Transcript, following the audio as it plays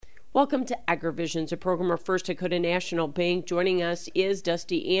Welcome to AgriVisions, a program of First Dakota National Bank. Joining us is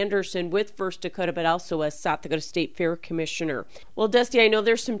Dusty Anderson with First Dakota, but also as South Dakota State Fair Commissioner. Well, Dusty, I know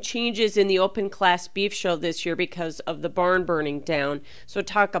there's some changes in the open class beef show this year because of the barn burning down. So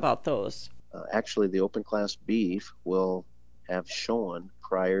talk about those. Actually, the open class beef will have shown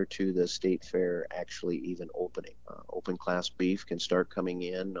prior to the state fair actually even opening. Open class beef can start coming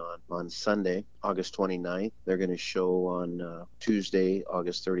in on Sunday, August 29th. They're going to show on Tuesday,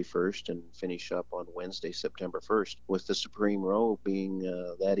 August 31st, and finish up on Wednesday, September 1st, with the Supreme Row being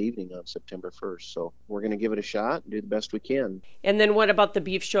that evening on September 1st. So we're going to give it a shot and do the best we can. And then what about the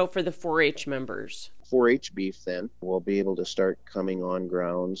beef show for the 4-H members? 4-H beef then will be able to start coming on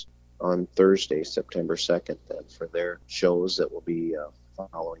grounds on Thursday, September 2nd, then for their shows that will be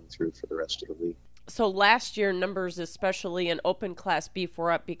following through for the rest of the week. So last year, numbers, especially in open class beef,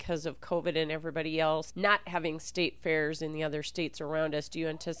 were up because of COVID and everybody else not having state fairs in the other states around us. Do you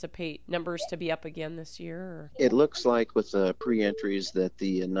anticipate numbers to be up again this year? Or? It looks like with the pre-entries that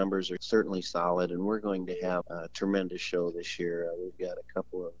the numbers are certainly solid, and we're going to have a tremendous show this year. We've got a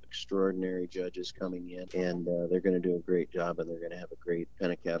couple of extraordinary judges coming in, and they're going to do a great job, and they're going to have a great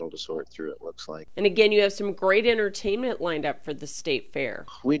pen of cattle to sort through, it looks like. And again, you have some great entertainment lined up for the state fair.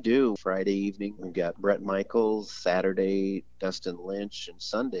 We do. Friday evening, we've got Brett Michaels. Saturday, Dustin Lynch. And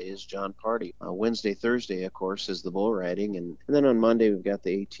Sunday is John Party. Wednesday, Thursday, of course, is the bull riding. And then on Monday, we've got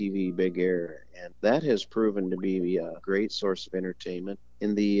the ATV Big Air. And that has proven to be a great source of entertainment.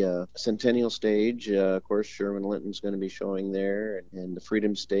 In the Centennial Stage, of course, Sherman Linton's going to be showing there. And the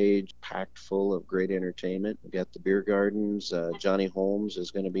Freedom Stage, packed full of great entertainment. We've got the beer gardens. Johnny Holmes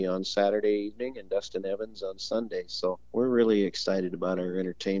is going to be on Saturday evening and Dustin Evans on Sunday. So we're really excited about our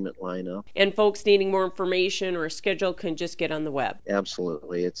entertainment lineup. And folks needing more information or a schedule can just get on the web.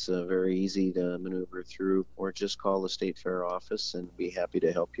 Absolutely. It's very easy to maneuver through, or just call the State Fair office and be happy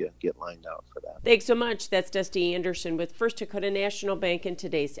to help you get lined out for that. Thanks so much. That's Dusty Anderson with First Dakota National Bank in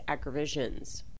today's AgriVisions.